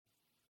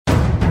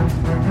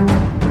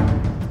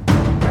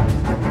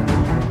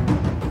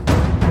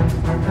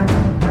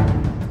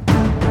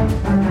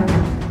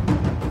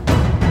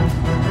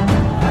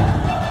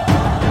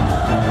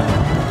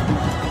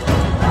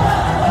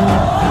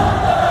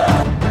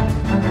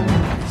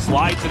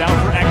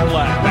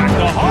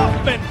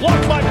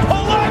Blocked by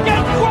Polak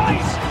and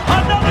Price.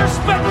 Another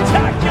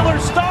spectacular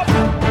stop.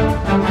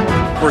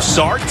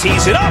 Broussard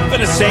tees it up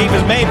and a save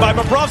is made by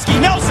Bobrovsky.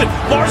 Nelson,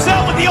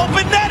 Barzal with the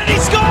open net and he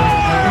scores!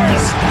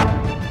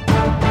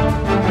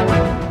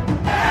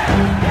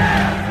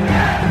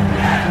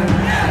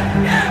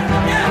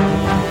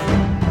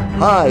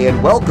 Hi,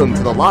 and welcome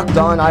to the Locked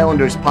On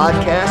Islanders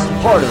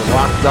podcast, part of the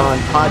Locked On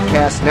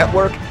Podcast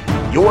Network,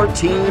 your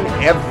team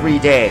every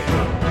day.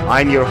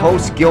 I'm your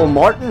host, Gil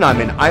Martin. I'm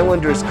an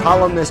Islanders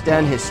columnist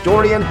and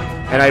historian,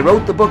 and I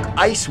wrote the book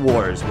Ice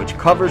Wars, which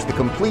covers the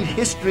complete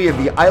history of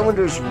the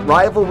Islanders'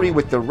 rivalry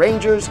with the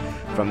Rangers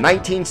from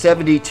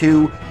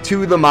 1972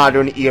 to the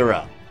modern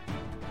era.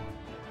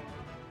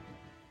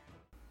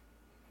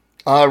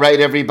 All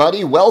right,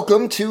 everybody,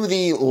 welcome to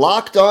the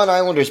Locked On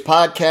Islanders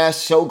podcast.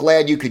 So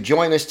glad you could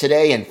join us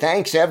today, and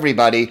thanks,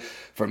 everybody,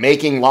 for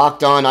making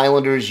Locked On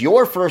Islanders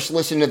your first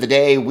listen of the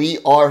day. We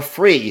are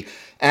free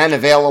and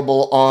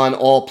available on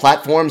all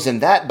platforms,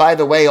 and that, by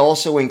the way,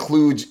 also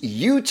includes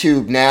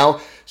YouTube now.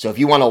 So if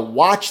you want to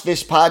watch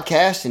this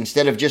podcast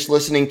instead of just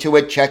listening to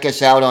it, check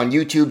us out on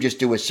YouTube. Just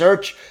do a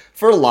search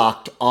for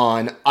Locked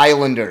On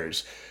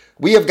Islanders.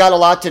 We have got a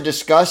lot to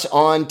discuss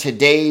on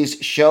today's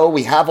show.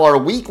 We have our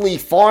weekly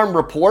farm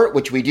report,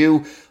 which we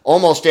do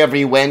almost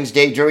every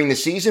Wednesday during the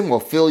season. We'll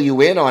fill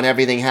you in on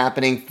everything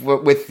happening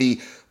with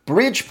the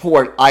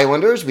Bridgeport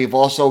Islanders. We've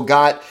also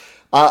got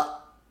a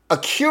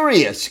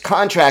curious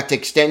contract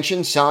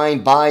extension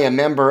signed by a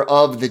member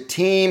of the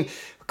team.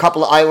 A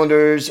couple of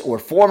Islanders or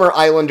former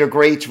Islander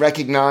greats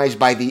recognized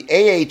by the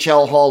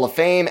AHL Hall of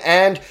Fame,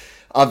 and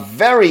a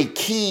very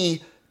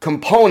key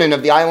component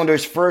of the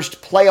Islanders'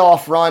 first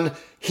playoff run.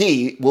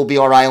 He will be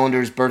our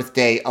Islanders'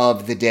 birthday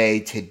of the day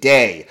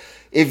today.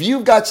 If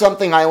you've got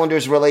something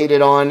Islanders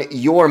related on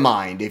your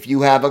mind, if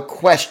you have a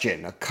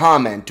question, a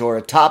comment, or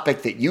a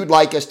topic that you'd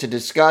like us to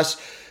discuss,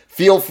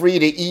 feel free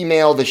to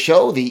email the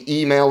show.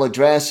 The email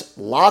address,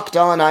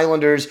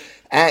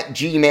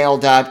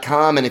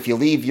 lockedonislanders@gmail.com. And if you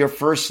leave your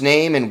first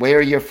name and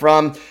where you're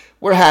from,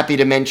 we're happy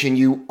to mention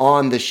you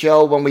on the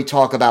show when we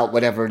talk about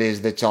whatever it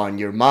is that's on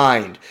your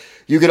mind.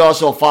 You could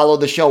also follow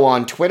the show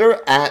on Twitter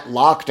at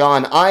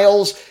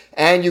LockedOnIsles.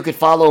 And you could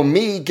follow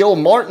me, Gil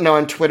Martin,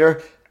 on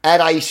Twitter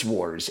at Ice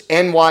Wars,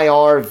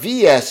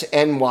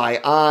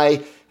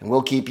 NYRVSNYI, and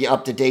we'll keep you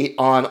up to date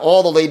on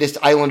all the latest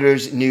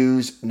Islanders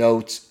news,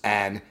 notes,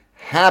 and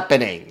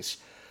happenings.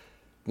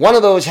 One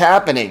of those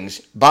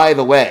happenings, by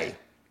the way,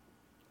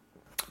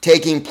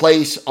 taking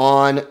place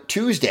on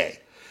Tuesday.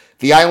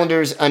 The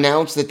Islanders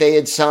announced that they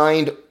had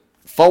signed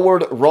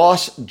forward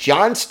Ross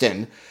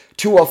Johnston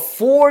to a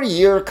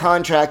 4-year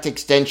contract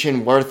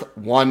extension worth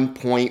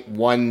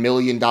 $1.1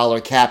 million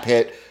cap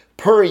hit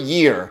per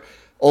year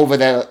over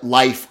the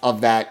life of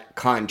that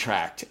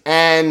contract.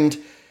 And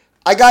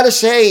I gotta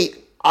say,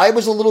 I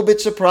was a little bit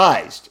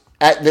surprised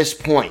at this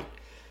point.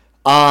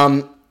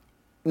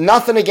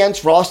 Nothing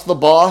against Ross the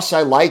Boss.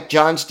 I like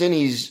Johnston.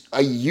 He's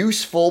a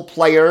useful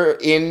player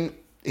in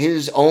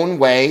his own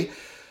way.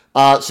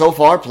 So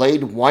far,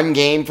 played one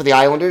game for the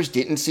Islanders,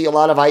 didn't see a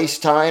lot of ice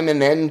time,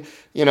 and then,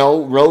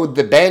 rode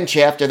the bench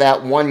after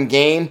that one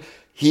game.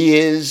 He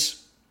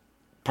is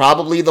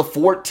probably the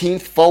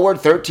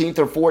 13th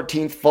or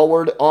 14th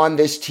forward on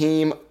this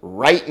team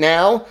right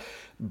now.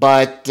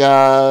 But,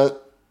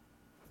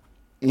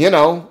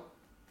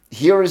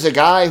 here is a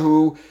guy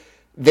who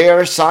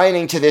they're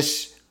signing to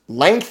this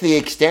lengthy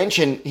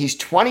extension. He's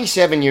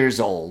 27 years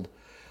old.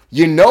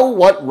 You know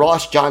what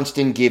Ross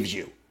Johnston gives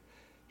you.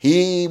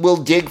 He will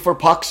dig for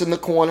pucks in the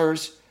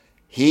corners.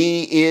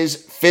 He is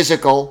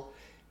physical.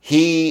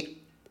 He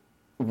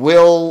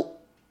will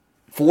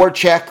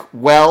forecheck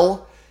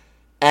well.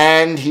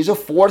 And he's a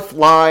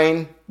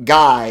fourth-line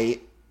guy.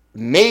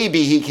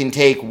 Maybe he can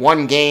take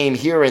one game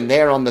here and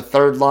there on the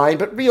third line.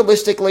 But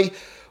realistically,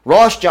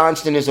 Ross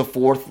Johnston is a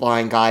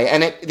fourth-line guy.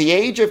 And at the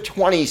age of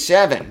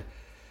 27,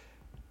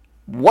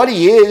 what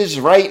he is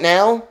right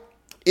now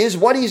is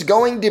what he's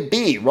going to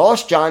be.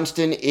 Ross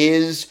Johnston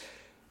is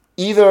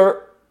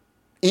either...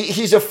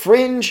 He's a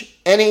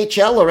fringe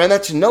NHLer, and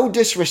that's no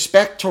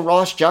disrespect to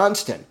Ross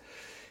Johnston.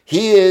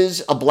 He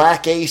is a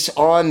black ace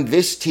on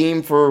this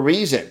team for a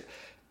reason.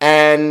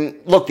 And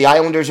look, the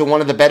Islanders are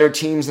one of the better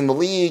teams in the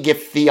league.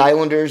 If the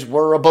Islanders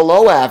were a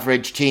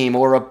below-average team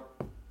or a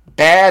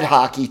bad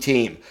hockey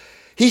team,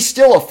 he's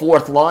still a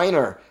fourth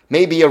liner,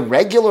 maybe a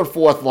regular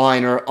fourth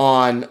liner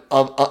on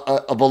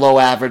a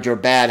below-average or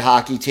bad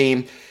hockey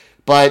team.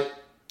 But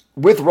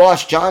with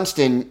Ross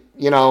Johnston,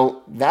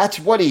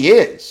 that's what he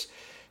is.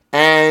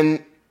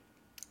 And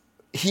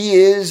he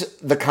is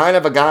the kind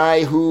of a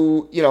guy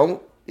who,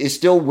 is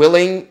still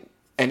willing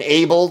and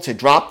able to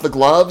drop the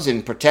gloves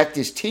and protect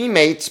his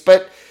teammates,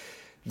 but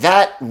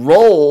that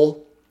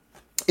role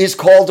is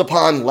called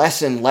upon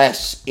less and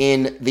less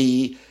in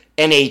the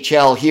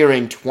NHL here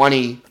in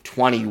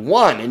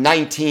 2021. In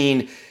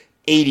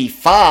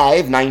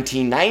 1985,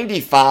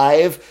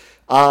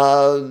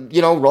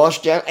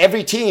 1995,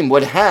 every team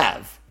would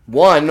have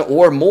one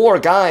or more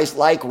guys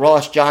like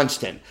Ross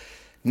Johnston.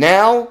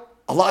 Now,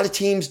 a lot of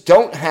teams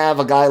don't have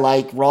a guy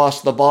like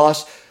Ross the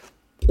Boss.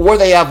 or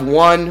they have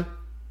one.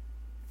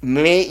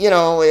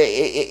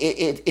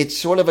 It's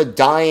sort of a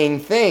dying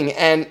thing.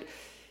 And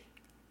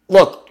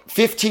look,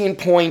 15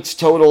 points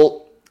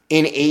total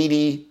in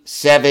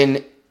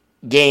 87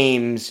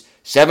 games,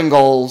 7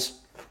 goals,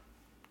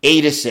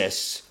 8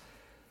 assists.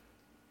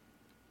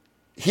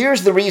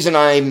 Here's the reason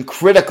I'm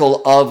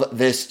critical of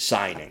this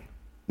signing.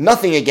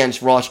 Nothing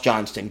against Ross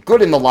Johnston.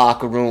 Good in the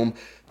locker room.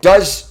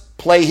 Does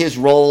play his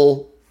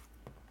role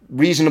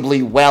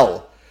reasonably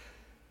well.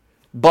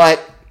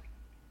 But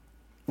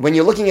when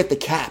you're looking at the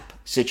cap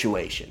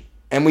situation,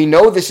 and we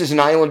know this is an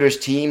Islanders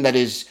team that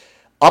is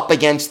up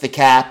against the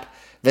cap,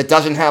 that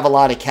doesn't have a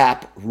lot of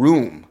cap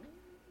room,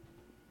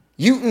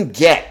 you can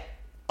get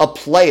a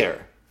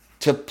player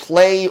to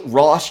play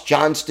Ross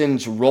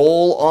Johnston's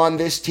role on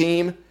this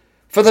team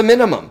for the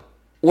minimum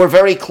or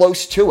very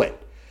close to it.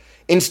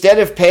 Instead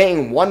of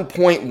paying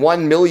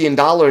 $1.1 million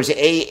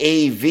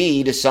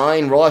AAV to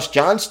sign Ross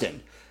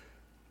Johnston,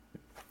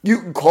 you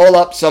can call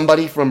up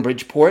somebody from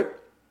Bridgeport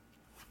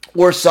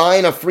or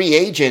sign a free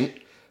agent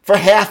for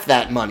half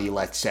that money,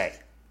 let's say.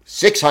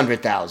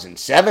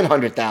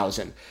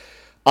 $600,000,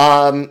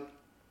 $700,000.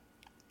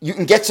 You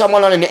can get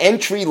someone on an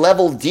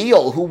entry-level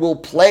deal who will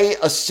play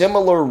a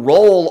similar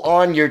role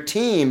on your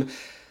team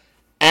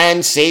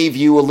and save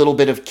you a little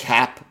bit of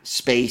cap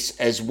space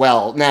as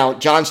well. Now,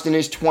 Johnston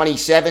is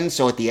 27,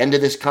 so at the end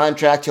of this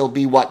contract, he'll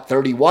be,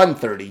 31,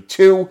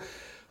 32.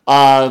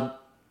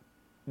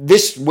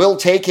 This will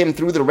take him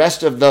through the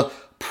rest of the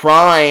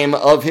prime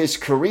of his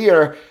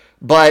career,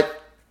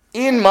 but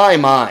in my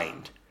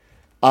mind,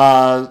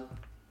 not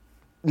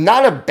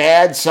a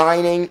bad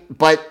signing,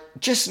 but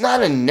just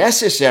not a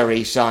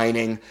necessary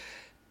signing,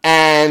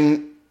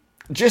 and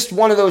just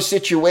one of those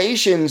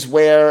situations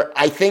where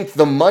I think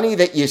the money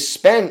that you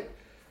spent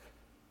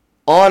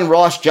on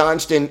Ross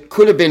Johnston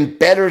could have been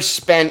better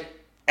spent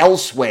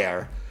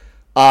elsewhere.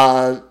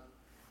 Money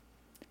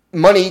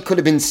could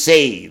have been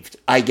saved,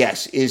 I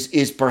guess,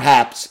 is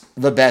perhaps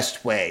the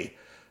best way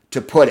to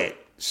put it.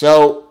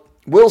 So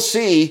we'll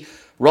see.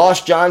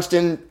 Ross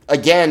Johnston,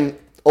 again,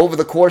 over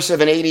the course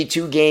of an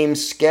 82-game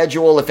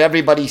schedule, if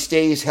everybody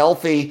stays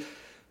healthy,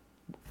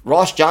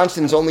 Ross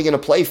Johnston's only going to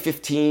play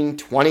 15,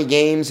 20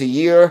 games a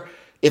year.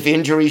 If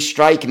injuries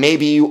strike,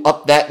 maybe you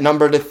up that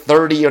number to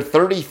 30 or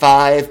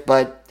 35,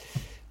 but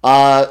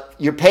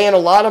you're paying a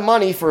lot of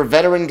money for a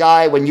veteran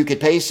guy when you could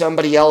pay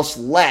somebody else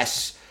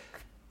less.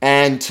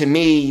 And to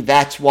me,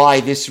 that's why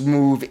this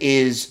move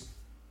is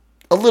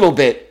a little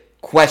bit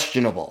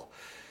questionable.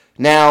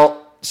 Now,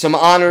 some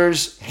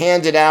honors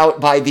handed out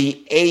by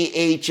the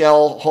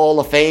AHL Hall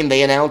of Fame.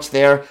 They announced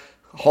their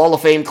Hall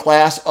of Fame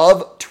class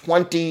of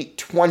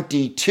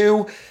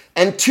 2022.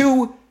 And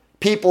 2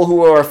 people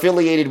who are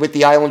affiliated with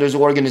the Islanders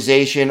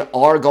organization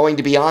are going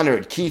to be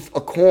honored. Keith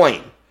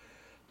Aucoin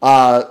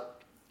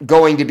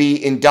going to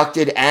be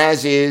inducted,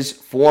 as is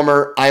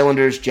former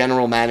Islanders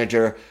general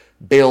manager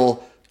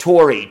Bill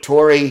Torrey.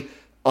 Torrey,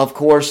 of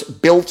course,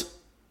 built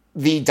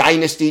the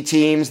dynasty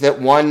teams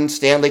that won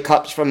Stanley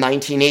Cups from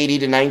 1980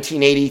 to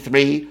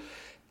 1983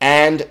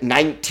 and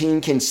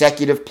 19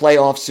 consecutive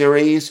playoff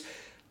series.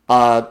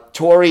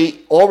 Torrey,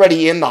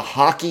 already in the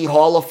Hockey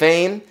Hall of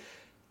Fame,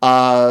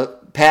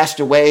 passed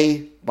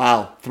away,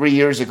 3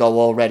 years ago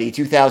already,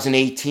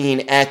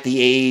 2018, at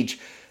the age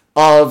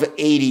of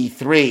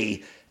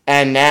 83.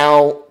 And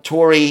now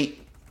Torrey,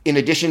 in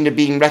addition to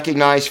being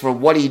recognized for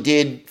what he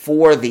did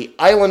for the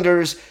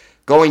Islanders,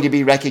 going to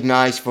be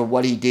recognized for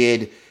what he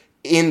did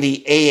in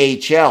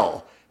the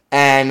AHL.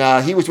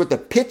 And he was with the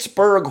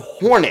Pittsburgh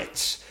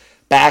Hornets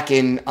back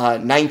in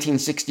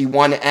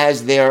 1961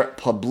 as their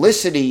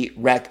publicity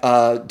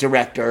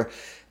director.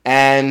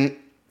 And,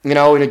 in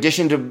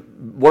addition to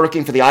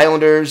working for the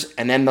Islanders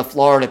and then the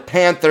Florida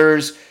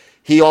Panthers,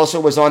 he also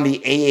was on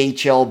the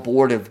AHL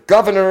Board of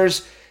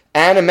Governors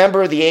and a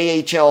member of the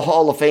AHL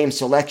Hall of Fame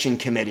Selection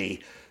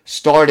Committee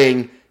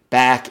starting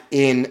back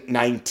in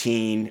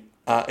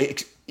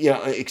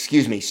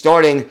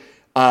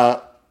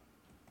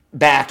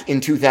back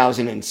in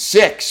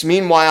 2006.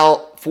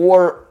 Meanwhile,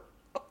 for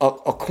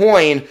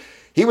Aucoin,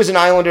 he was an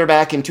Islander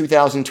back in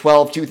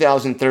 2012,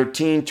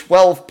 2013,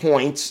 12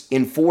 points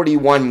in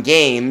 41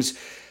 games,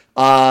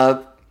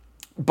 but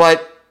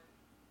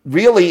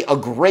really a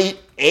great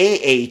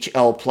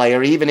AHL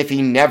player, even if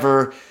he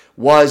never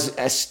was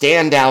a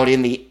standout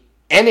in the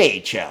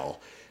NHL.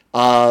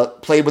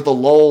 Played with the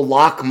Lowell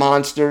Lock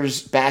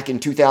Monsters back in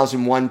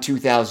 2001,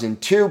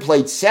 2002,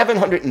 played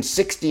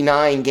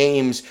 769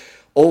 games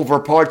over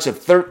parts of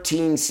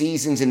 13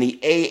 seasons in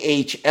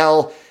the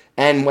AHL,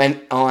 and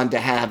went on to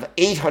have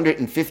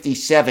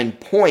 857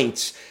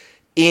 points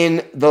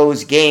in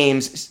those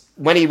games.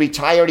 When he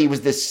retired, he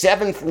was the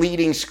 7th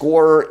leading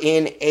scorer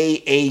in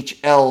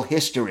AHL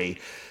history.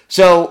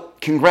 So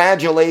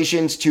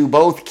congratulations to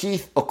both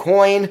Keith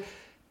Aucoin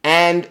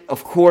and,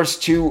 of course,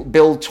 to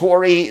Bill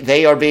Torrey.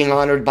 They are being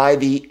honored by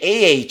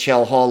the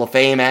AHL Hall of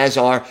Fame, as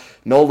are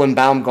Nolan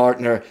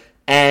Baumgartner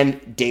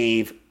and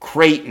Dave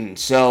Creighton.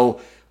 So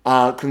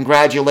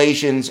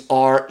congratulations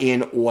are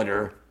in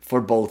order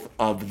for both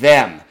of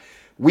them.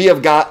 We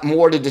have got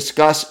more to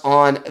discuss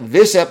on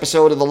this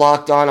episode of the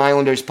Locked On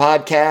Islanders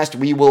podcast.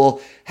 We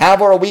will have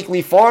our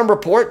weekly farm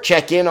report,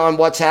 check in on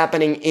what's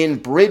happening in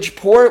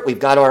Bridgeport. We've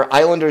got our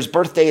Islanders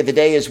birthday of the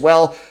day as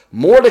well.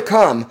 More to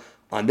come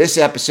on this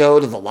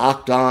episode of the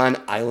Locked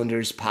On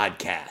Islanders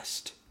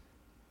podcast.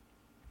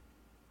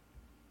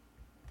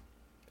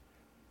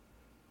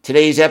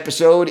 Today's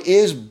episode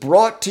is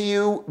brought to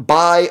you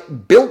by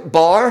Built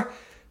Bar.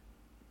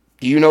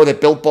 Do you know that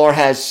Built Bar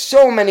has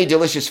so many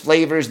delicious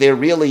flavors? There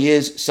really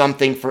is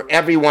something for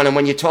everyone. And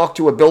when you talk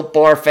to a Built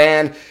Bar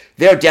fan,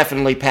 they're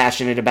definitely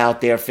passionate about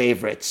their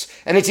favorites.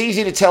 And it's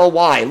easy to tell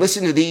why.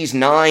 Listen to these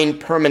 9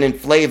 permanent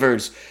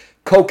flavors: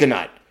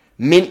 coconut,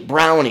 mint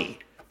brownie,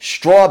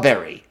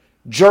 strawberry,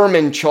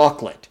 German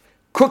chocolate,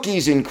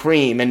 cookies and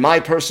cream, and my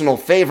personal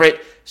favorite,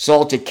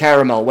 salted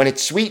caramel. When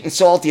it's sweet and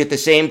salty at the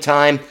same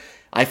time,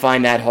 I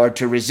find that hard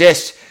to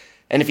resist.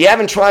 And if you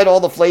haven't tried all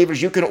the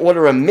flavors, you can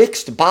order a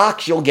mixed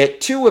box. You'll get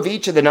 2 of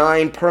each of the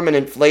 9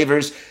 permanent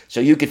flavors,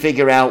 so you can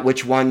figure out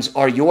which ones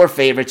are your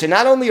favorites. And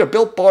not only are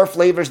Built Bar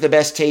flavors the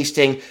best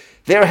tasting,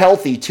 they're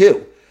healthy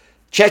too.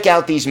 Check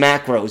out these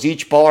macros.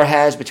 Each bar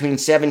has between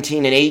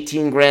 17 and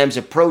 18 grams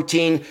of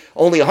protein,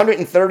 only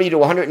 130 to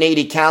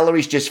 180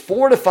 calories, just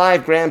 4 to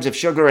 5 grams of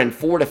sugar, and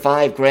 4 to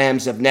 5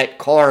 grams of net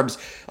carbs.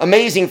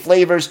 Amazing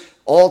flavors,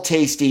 all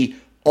tasty,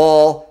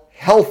 all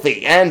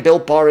healthy. And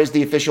Built Bar is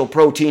the official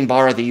protein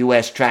bar of the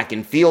U.S. track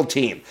and field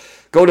team.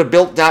 Go to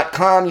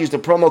Built.com, use the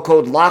promo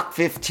code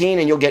LOCK15,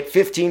 and you'll get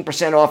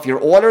 15% off your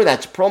order.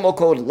 That's promo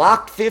code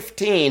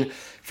LOCK15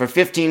 for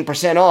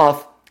 15%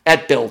 off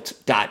at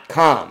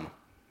Built.com.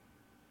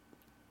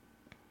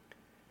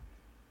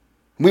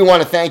 We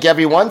want to thank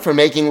everyone for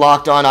making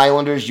Locked On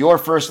Islanders your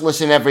first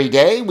listen every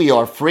day. We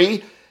are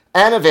free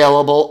and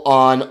available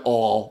on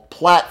all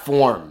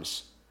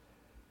platforms.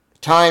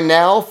 Time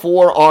now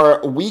for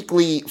our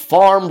weekly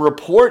farm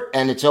report,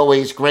 and it's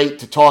always great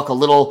to talk a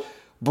little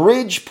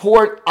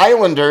Bridgeport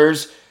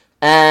Islanders.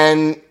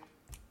 And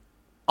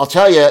I'll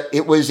tell you,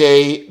 it was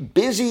a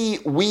busy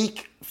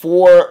week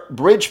for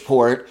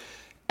Bridgeport,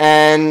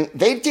 and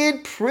they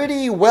did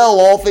pretty well,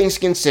 all things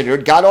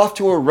considered. Got off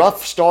to a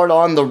rough start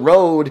on the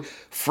road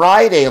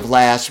Friday of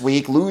last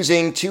week,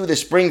 losing to the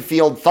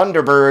Springfield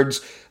Thunderbirds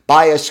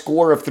by a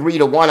score of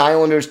 3-1.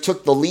 Islanders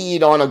took the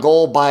lead on a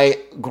goal by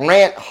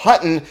Grant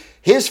Hutton,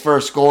 his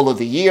first goal of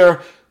the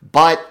year,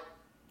 but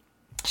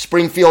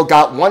Springfield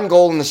got 1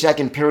 goal in the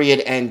second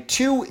period and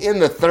 2 in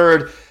the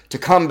third to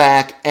come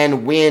back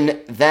and win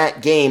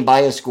that game by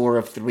a score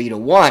of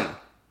 3-1.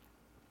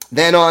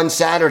 Then on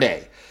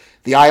Saturday,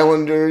 the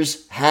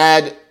Islanders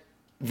had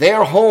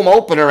their home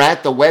opener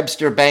at the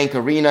Webster Bank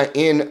Arena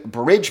in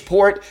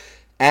Bridgeport,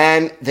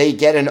 and they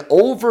get an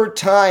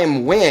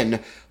overtime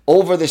win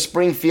over the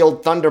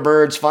Springfield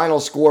Thunderbirds. Final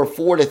score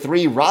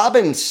 4-3.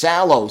 Robin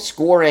Salo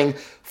scoring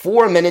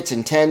 4 minutes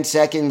and 10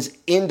 seconds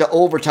into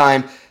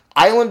overtime.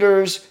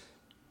 Islanders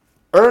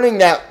earning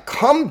that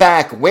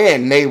comeback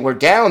win. They were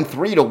down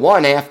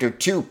 3-1 after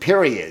 2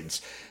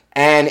 periods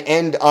and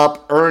end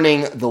up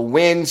earning the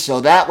win.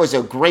 So that was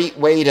a great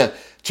way to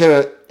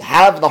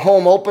have the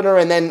home opener.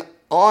 And then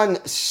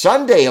on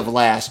Sunday of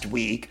last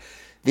week,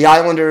 the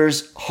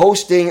Islanders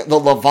hosting the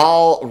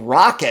Laval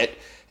Rocket,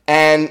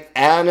 and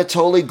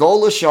Anatoly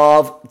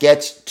Golashov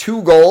gets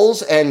 2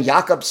 goals, and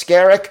Jakub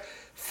Skarek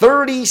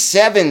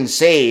 37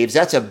 saves.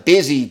 That's a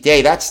busy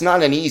day. That's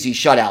not an easy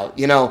shutout.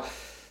 You know,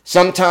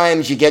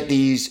 sometimes you get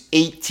these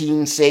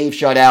 18 save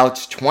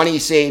shutouts, 20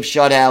 save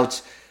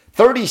shutouts,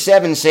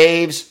 37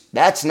 saves.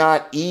 That's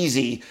not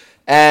easy.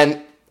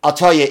 And I'll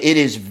tell you, it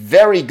is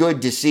very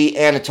good to see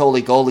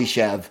Anatoly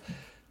Golashov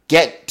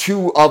get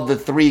 2 of the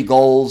 3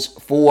 goals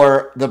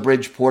for the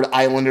Bridgeport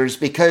Islanders,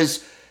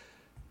 because,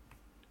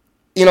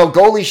 you know,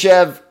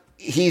 Golashov,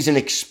 he's an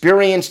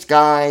experienced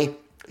guy.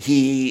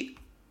 He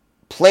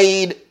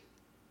played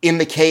in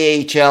the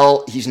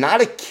KHL. He's not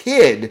a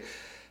kid.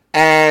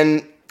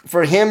 And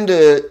for him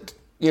to,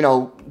 you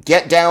know,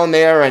 get down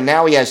there, and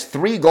now he has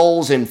 3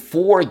 goals in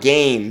 4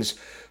 games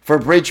for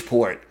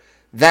Bridgeport,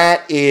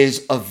 that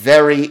is a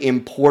very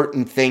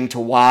important thing to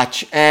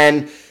watch.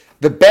 And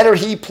the better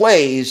he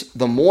plays,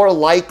 the more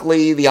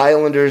likely the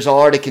Islanders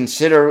are to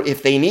consider,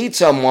 if they need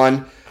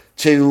someone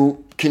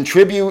to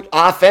contribute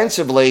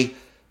offensively,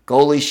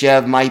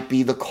 Golashov might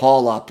be the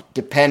call-up,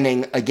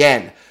 depending,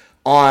 again,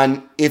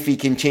 on if he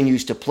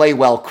continues to play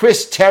well.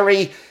 Chris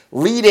Terry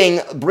leading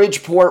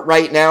Bridgeport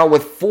right now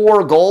with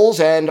 4 goals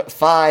and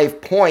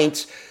 5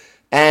 points.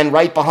 And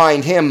right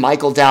behind him,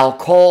 Michael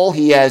Dal-Cole.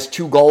 He has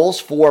 2 goals,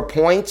 4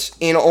 points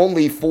in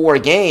only 4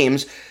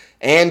 games.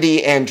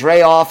 Andy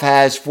Andreoff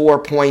has 4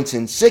 points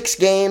in 6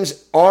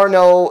 games.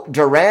 Arno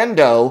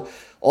Durando,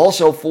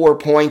 also 4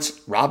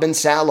 points. Robin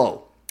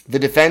Salo, the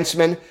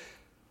defenseman,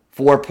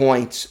 4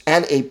 points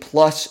and a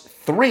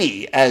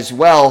 +3 as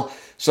well.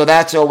 So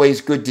that's always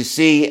good to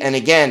see. And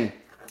again,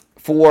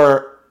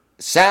 for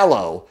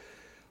Salo,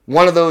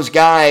 one of those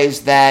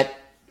guys that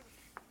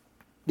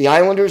the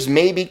Islanders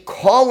may be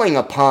calling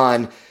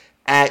upon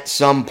at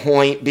some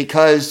point,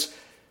 because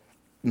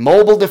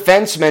mobile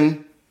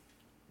defensemen,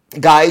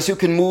 guys who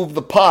can move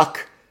the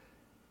puck,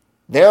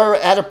 they're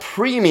at a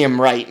premium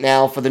right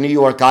now for the New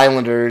York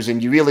Islanders,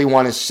 and you really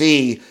want to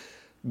see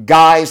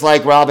guys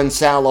like Robin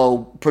Salo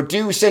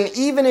produce. And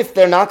even if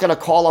they're not going to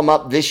call him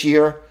up this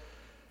year,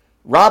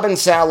 Robin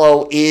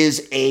Salo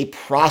is a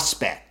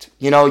prospect.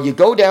 You know, you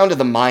go down to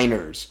the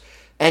minors,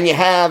 and you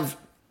have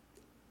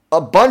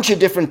a bunch of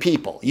different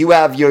people. You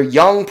have your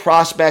young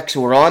prospects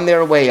who are on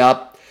their way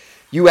up.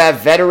 You have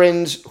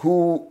veterans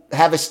who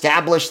have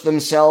established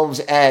themselves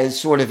as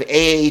sort of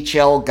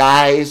AHL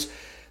guys.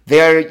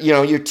 They're, you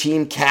know, your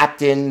team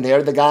captain.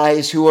 They're the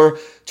guys who are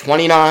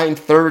 29,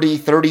 30,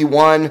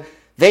 31.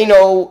 They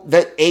know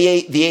that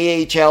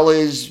the AHL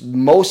is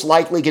most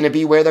likely going to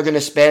be where they're going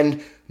to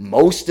spend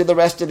most of the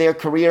rest of their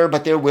career,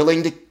 but they're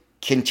willing to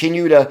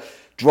continue to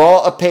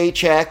draw a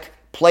paycheck,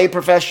 play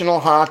professional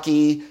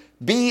hockey,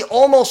 be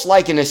almost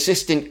like an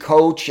assistant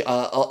coach,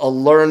 a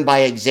learn by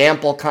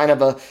example kind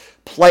of a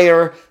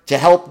player to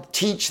help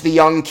teach the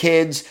young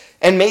kids,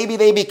 and maybe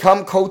they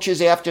become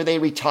coaches after they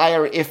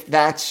retire if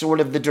that's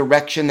sort of the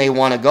direction they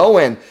want to go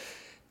in.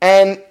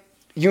 And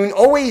you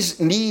always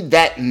need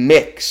that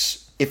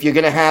mix if you're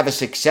going to have a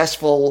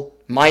successful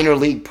minor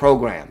league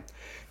program.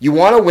 You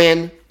want to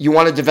win, you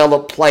want to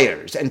develop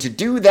players, and to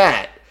do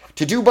that,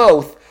 to do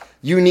both,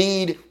 you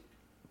need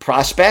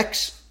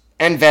prospects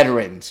and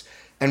veterans.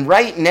 And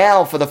right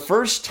now, for the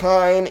first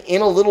time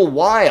in a little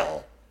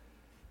while,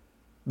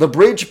 the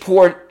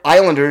Bridgeport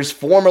Islanders,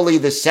 formerly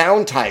the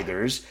Sound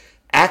Tigers,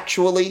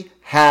 actually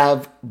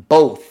have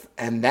both.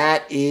 And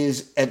that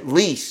is at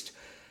least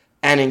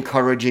an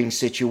encouraging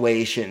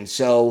situation.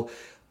 So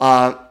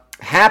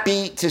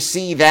happy to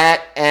see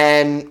that,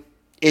 and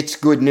it's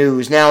good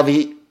news. Now,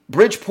 the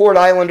Bridgeport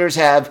Islanders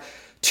have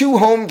 2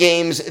 home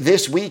games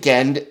this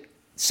weekend.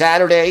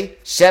 Saturday,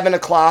 7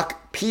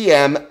 o'clock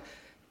p.m.,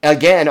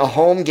 again, a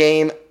home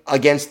game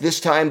against, this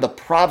time, the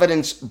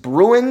Providence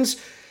Bruins.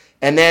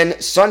 And then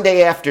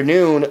Sunday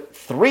afternoon,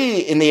 3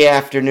 in the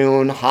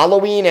afternoon,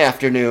 Halloween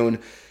afternoon,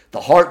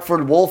 the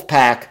Hartford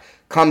Wolfpack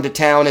come to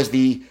town as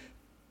the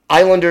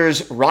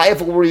Islanders'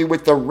 rivalry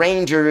with the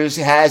Rangers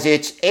has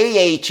its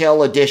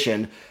AHL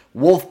edition,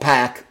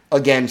 Wolfpack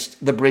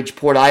against the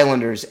Bridgeport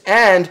Islanders.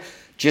 And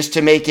just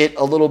to make it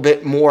a little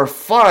bit more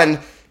fun,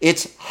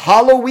 it's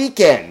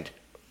Halloween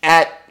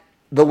at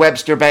the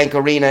Webster Bank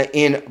Arena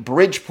in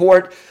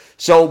Bridgeport.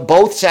 So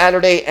both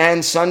Saturday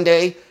and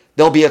Sunday,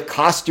 there'll be a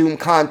costume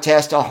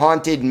contest, a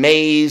haunted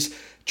maze,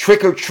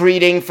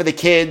 trick-or-treating for the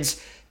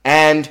kids,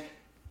 and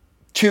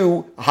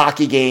 2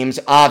 hockey games,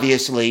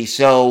 obviously.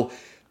 So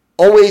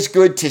always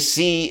good to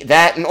see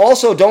that. And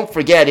also, don't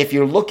forget, if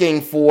you're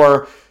looking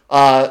for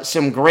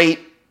some great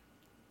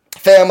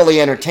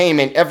family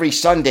entertainment, every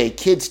Sunday,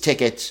 kids'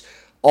 tickets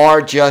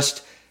are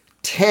just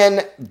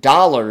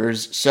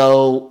 $10.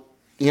 So,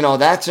 you know,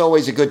 that's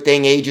always a good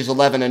thing. Ages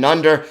 11 and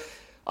under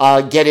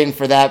get in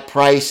for that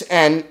price.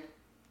 And,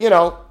 you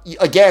know,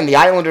 again, the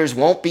Islanders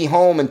won't be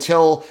home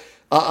until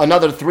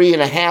another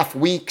 3.5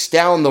 weeks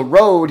down the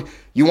road.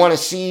 You want to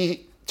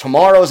see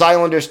tomorrow's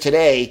Islanders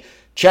today.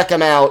 Check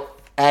them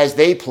out as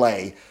they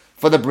play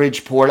for the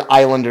Bridgeport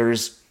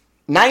Islanders.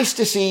 Nice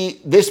to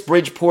see this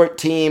Bridgeport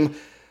team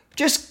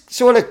just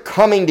sort of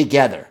coming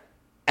together.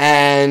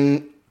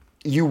 And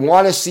you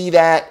want to see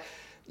that.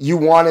 You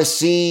want to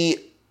see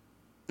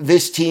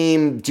this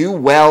team do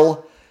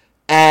well.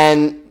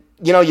 And,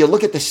 you know, you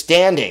look at the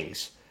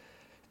standings,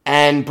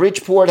 and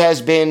Bridgeport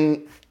has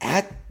been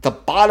at the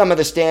bottom of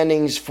the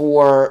standings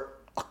for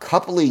a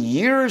couple of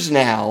years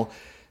now.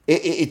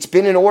 It's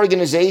been an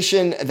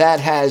organization that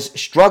has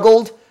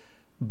struggled,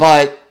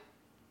 but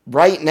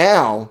right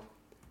now,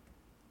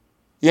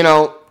 you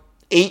know,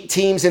 8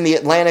 teams in the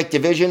Atlantic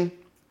Division.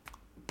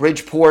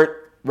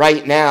 Bridgeport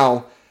right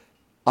now,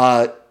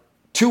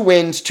 2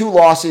 wins, 2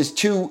 losses,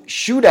 2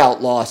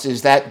 shootout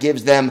losses. That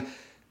gives them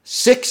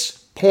 6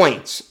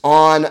 points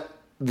on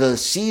the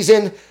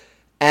season,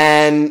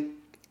 and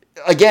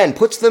again,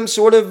 puts them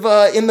sort of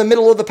in the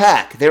middle of the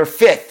pack. They're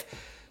 5th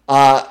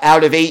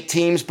out of 8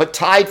 teams, but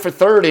tied for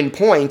 3rd in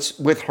points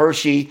with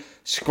Hershey,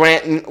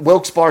 Scranton,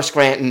 Wilkes-Barre,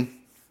 Scranton.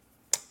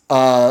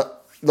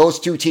 Those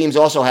 2 teams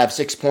also have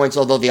 6 points,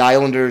 although the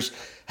Islanders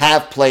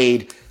have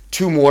played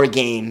 2 more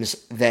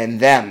games than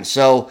them.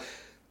 So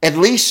at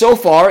least so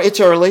far, it's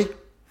early,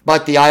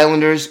 but the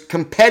Islanders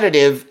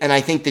competitive, and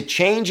I think the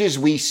changes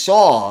we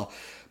saw,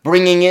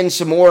 bringing in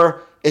some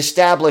more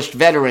established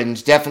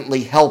veterans,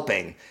 definitely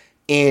helping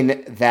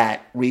in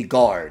that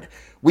regard.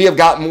 We have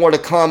got more to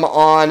come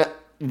on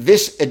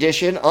this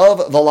edition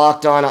of the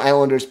Locked On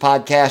Islanders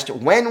podcast.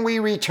 When we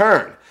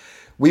return,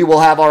 we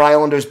will have our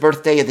Islanders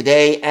birthday of the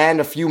day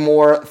and a few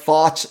more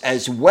thoughts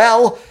as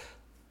well.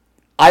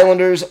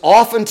 Islanders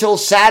off until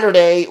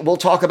Saturday. We'll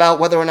talk about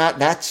whether or not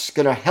that's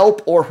going to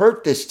help or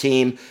hurt this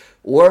team,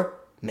 or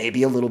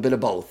maybe a little bit of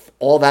both.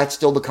 All that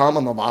still to come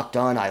on the Locked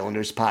On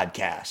Islanders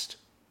podcast.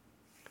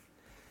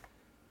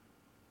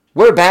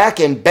 We're back,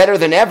 and better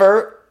than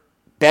ever,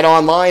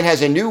 BetOnline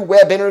has a new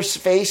web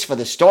interface for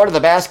the start of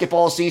the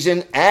basketball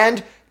season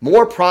and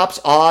more props,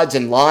 odds,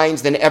 and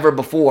lines than ever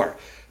before.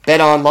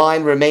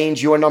 BetOnline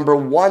remains your number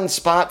one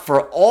spot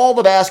for all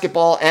the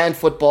basketball and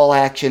football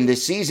action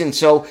this season.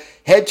 So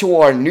head to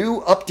our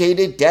new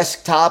updated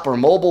desktop or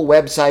mobile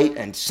website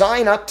and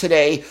sign up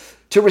today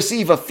to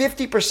receive a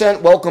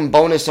 50% welcome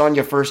bonus on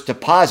your first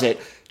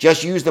deposit.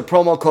 Just use the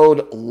promo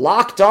code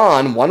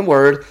LOCKEDON, one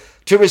word,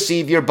 to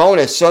receive your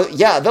bonus. So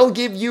yeah, they'll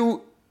give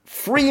you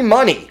free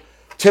money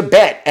to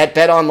bet at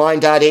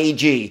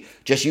betonline.ag.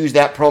 Just use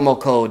that promo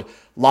code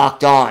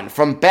Locked On.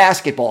 From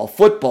basketball,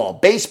 football,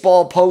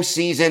 baseball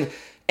postseason,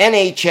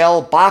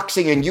 NHL,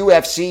 boxing, and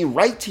UFC,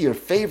 right to your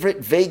favorite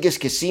Vegas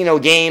casino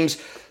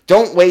games.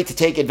 Don't wait to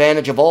take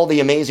advantage of all the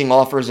amazing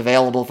offers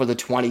available for the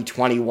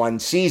 2021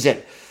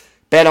 season.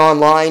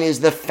 BetOnline is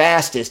the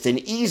fastest and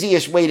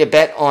easiest way to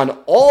bet on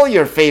all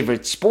your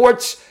favorite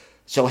sports.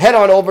 So head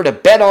on over to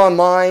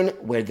BetOnline,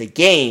 where the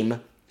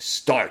game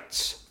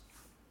starts.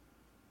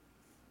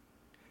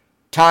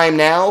 Time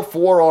now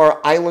for our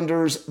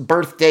Islanders'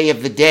 birthday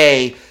of the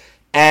day.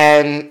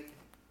 And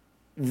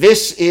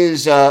this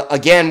is,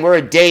 again, we're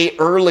a day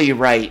early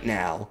right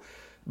now.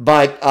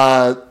 But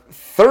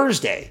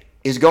Thursday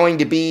is going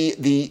to be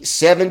the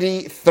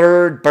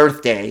 73rd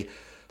birthday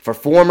for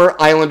former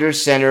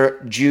Islanders center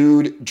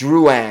Jude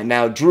Drouin.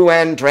 Now,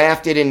 Drouin,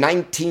 drafted in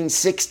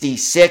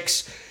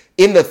 1966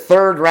 in the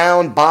third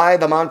round by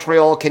the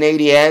Montreal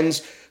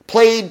Canadiens,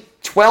 played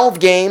 12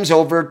 games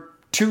over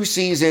 2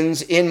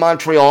 seasons in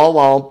Montreal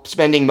while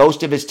spending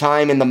most of his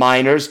time in the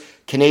minors.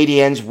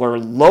 Canadiens were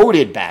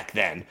loaded back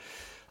then.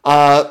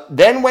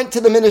 Then went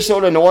to the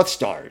Minnesota North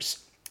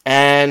Stars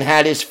and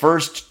had his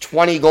first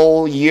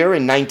 20-goal year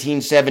in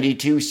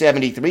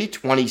 1972-73,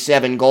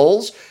 27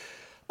 goals.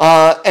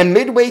 And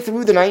midway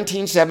through the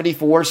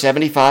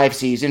 1974-75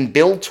 season,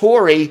 Bill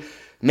Torrey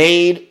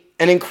made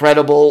an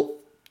incredible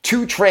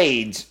 2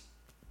 trades.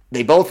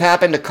 They both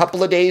happened a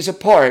couple of days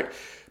apart,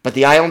 but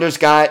the Islanders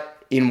got,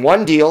 in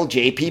one deal,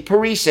 J.P.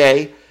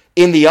 Parise.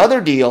 In the other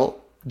deal,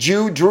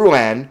 Jude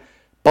Drouin.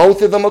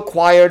 Both of them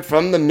acquired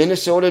from the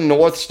Minnesota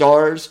North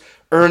Stars.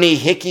 Ernie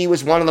Hickey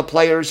was one of the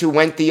players who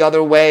went the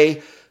other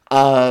way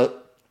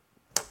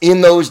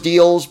in those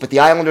deals, but the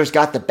Islanders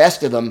got the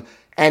best of them.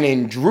 And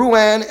in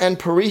Drouin and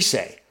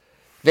Parise,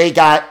 they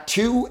got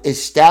 2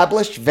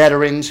 established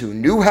veterans who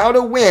knew how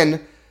to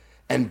win,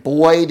 and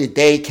boy, did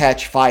they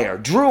catch fire.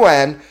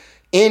 Drouin,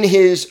 in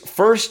his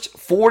first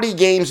 40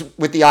 games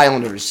with the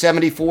Islanders,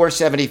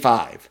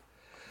 74-75.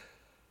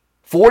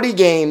 40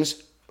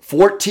 games,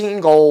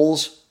 14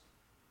 goals,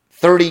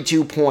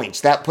 32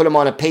 points. That put him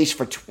on a pace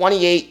for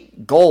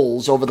 28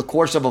 goals over the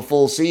course of a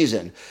full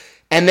season.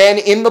 And then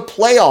in the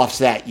playoffs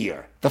that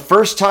year, the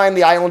first time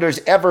the Islanders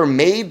ever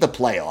made the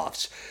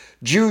playoffs,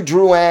 Jude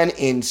Drouin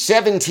in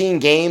 17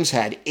 games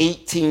had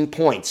 18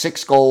 points,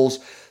 6 goals,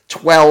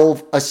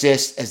 12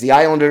 assists, as the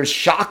Islanders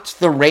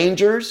shocked the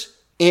Rangers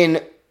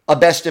in a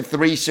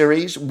best-of-3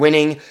 series,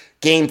 winning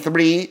Game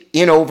 3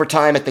 in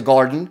overtime at the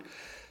Garden.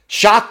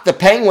 Shocked the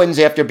Penguins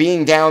after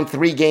being down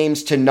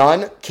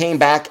 3-0, came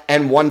back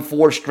and won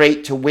 4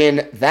 straight to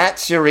win that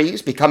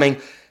series, becoming,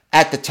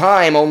 at the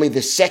time, only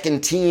the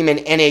second team in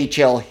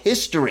NHL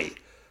history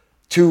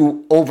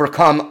to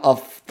overcome a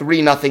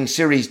 3-0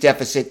 series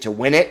deficit to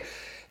win it.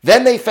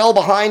 Then they fell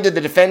behind to the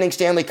defending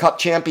Stanley Cup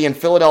champion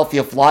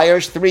Philadelphia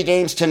Flyers,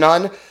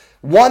 3-0,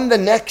 won the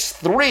next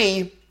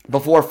 3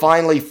 before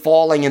finally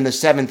falling in the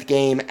 7th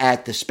game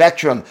at the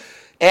Spectrum.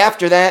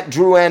 After that,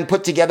 Drouin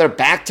put together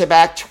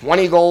back-to-back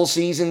 20-goal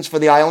seasons for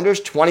the Islanders,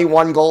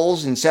 21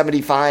 goals in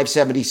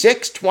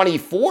 75-76,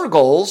 24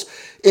 goals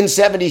in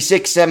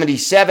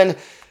 76-77.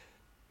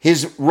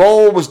 His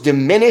role was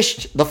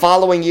diminished the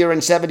following year in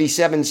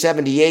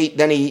 77-78.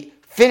 Then he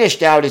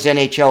finished out his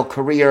NHL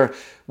career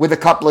with a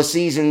couple of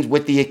seasons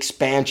with the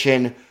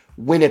expansion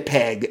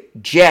Winnipeg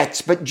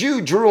Jets. But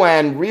Jude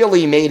Drouin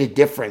really made a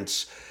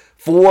difference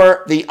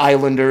for the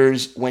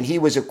Islanders when he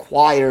was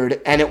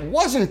acquired. And it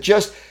wasn't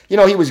just, he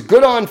was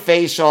good on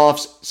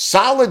faceoffs,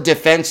 solid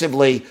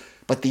defensively,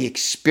 but the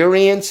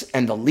experience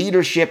and the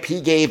leadership he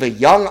gave a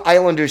young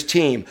Islanders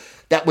team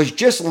that was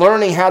just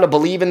learning how to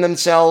believe in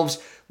themselves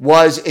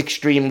was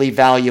extremely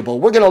valuable.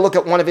 We're going to look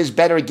at one of his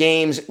better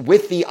games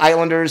with the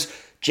Islanders,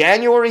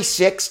 January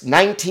 6,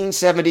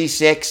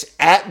 1976,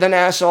 at the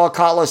Nassau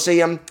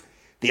Coliseum.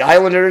 The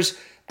Islanders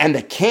and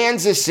the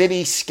Kansas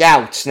City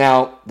Scouts.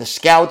 Now, the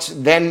Scouts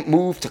then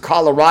moved to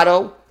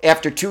Colorado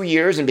after 2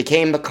 years and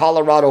became the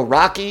Colorado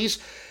Rockies.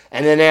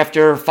 And then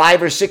after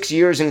 5 or 6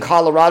 years in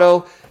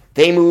Colorado,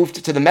 they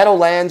moved to the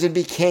Meadowlands and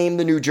became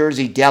the New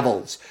Jersey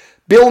Devils.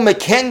 Bill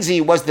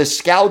McKenzie was the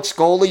Scouts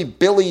goalie,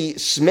 Billy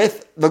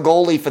Smith the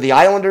goalie for the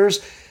Islanders,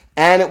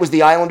 and it was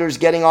the Islanders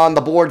getting on the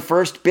board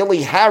first.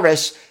 Billy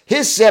Harris,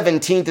 his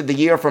 17th of the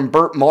year from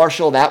Burt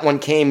Marshall. That one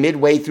came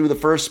midway through the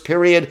first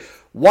period.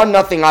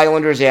 1-0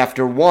 Islanders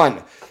after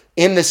 1.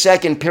 In the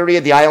second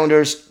period, the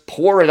Islanders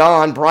pour it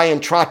on. Brian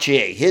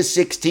Trottier, his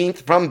 16th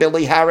from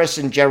Billy Harris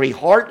and Jerry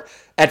Hart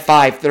at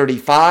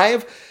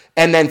 5:35.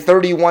 And then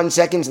 31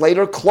 seconds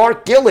later,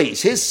 Clark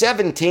Gillies, his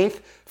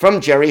 17th from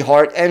Jerry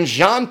Hart and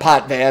Jean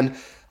Potvin.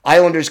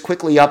 Islanders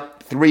quickly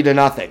up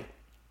 3-0.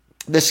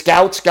 The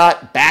Scouts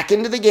got back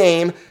into the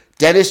game,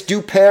 Dennis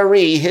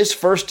Duperre, his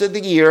first of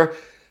the year,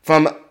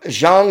 from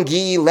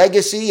Jean-Guy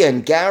Legacy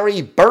and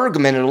Gary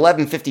Bergman at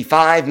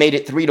 11:55, made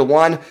it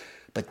 3-1.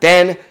 But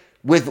then,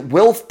 with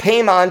Wilf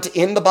Paymont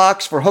in the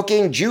box for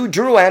hooking, Jude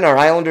Drouin, our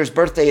Islanders'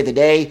 birthday of the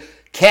day,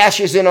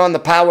 cashes in on the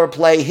power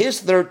play, his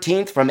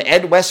 13th from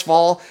Ed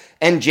Westfall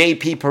and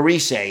J.P.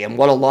 Parise. And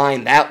what a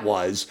line that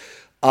was.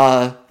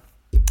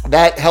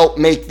 That helped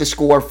make the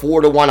score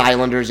 4-1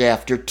 Islanders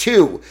after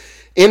 2.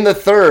 In the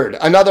third,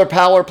 another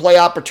power play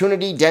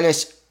opportunity.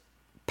 Dennis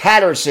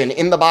Patterson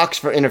in the box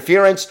for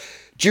interference.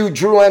 Jude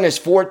Drouin is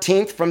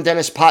 14th from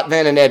Dennis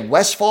Potvin and Ed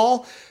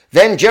Westfall.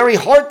 Then Jerry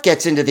Hart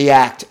gets into the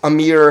act a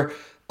mere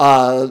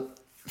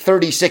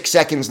 36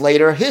 seconds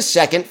later. His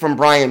second from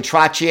Brian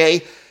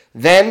Trottier.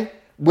 Then,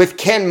 with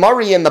Ken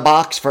Murray in the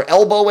box for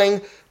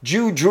elbowing,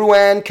 Jude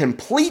Drouin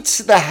completes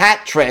the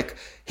hat trick.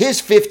 His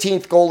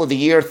 15th goal of the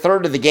year,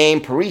 third of the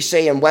game.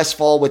 Parise and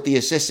Westfall with the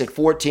assist at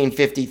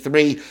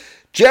 14:53.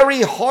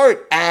 Jerry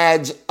Hart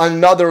adds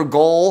another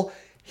goal.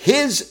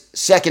 His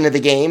second of the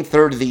game,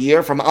 third of the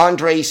year, from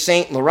Andre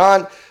St.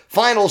 Laurent.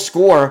 Final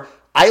score,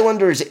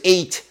 Islanders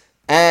 8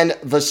 and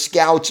the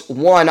Scouts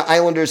 1.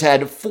 Islanders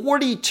had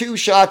 42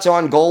 shots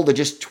on goal to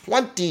just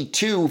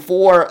 22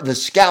 for the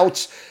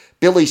Scouts.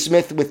 Billy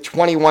Smith with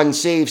 21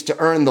 saves to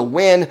earn the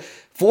win.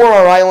 For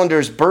our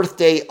Islanders'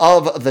 birthday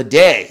of the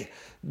day,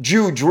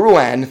 Jude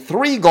Drouin,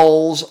 3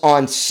 goals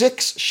on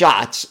 6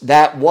 shots.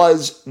 That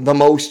was the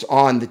most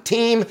on the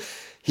team.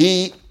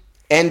 He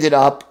ended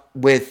up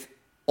with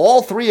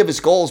all 3 of his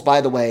goals,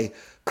 by the way,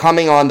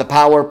 coming on the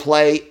power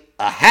play.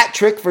 A hat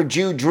trick for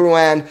Jude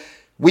Drouin.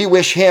 We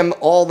wish him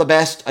all the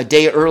best a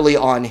day early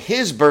on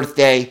his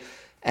birthday,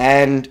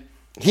 and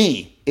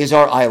he is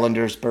our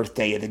Islanders'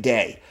 birthday of the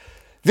day.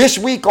 This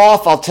week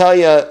off, I'll tell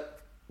you,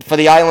 for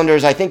the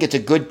Islanders, I think it's a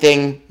good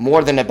thing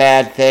more than a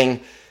bad thing.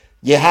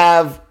 You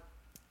have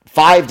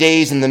 5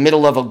 days in the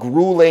middle of a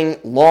grueling,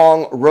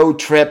 long road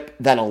trip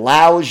that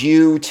allows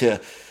you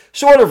to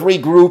sort of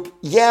regroup.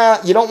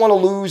 Yeah, you don't want to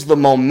lose the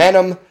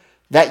momentum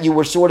that you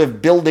were sort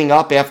of building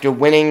up after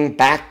winning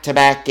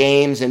back-to-back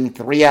games and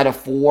 3 out of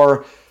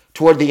 4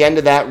 toward the end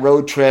of that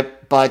road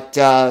trip, but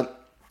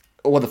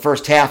or the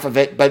first half of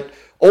it. But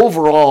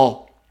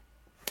overall,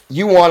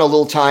 you want a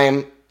little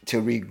time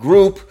to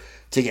regroup,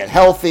 to get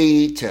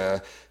healthy,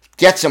 to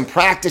get some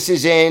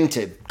practices in,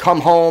 to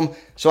come home.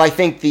 So I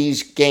think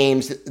these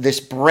games, this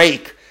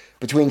break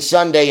between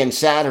Sunday and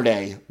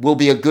Saturday, will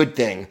be a good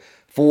thing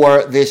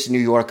for this New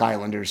York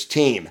Islanders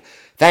team.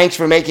 Thanks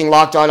for making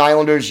Locked On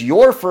Islanders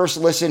your first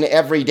listen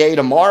every day.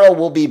 Tomorrow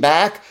we'll be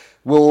back.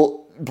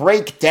 We'll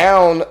break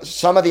down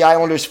some of the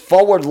Islanders'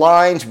 forward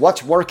lines,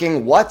 what's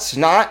working, what's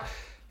not.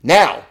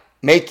 Now,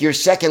 make your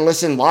second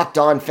listen Locked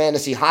On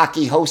Fantasy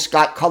Hockey. Host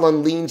Scott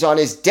Cullen leans on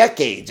his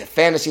decades of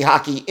fantasy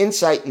hockey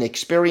insight and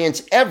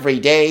experience every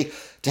day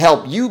to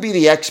help you be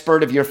the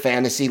expert of your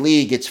fantasy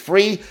league. It's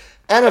free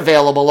and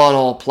available on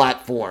all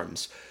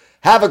platforms.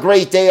 Have a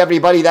great day,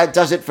 everybody. That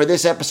does it for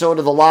this episode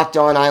of the Locked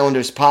On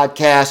Islanders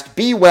podcast.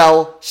 Be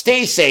well,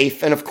 stay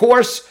safe, and of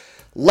course,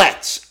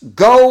 let's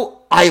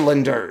go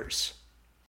Islanders.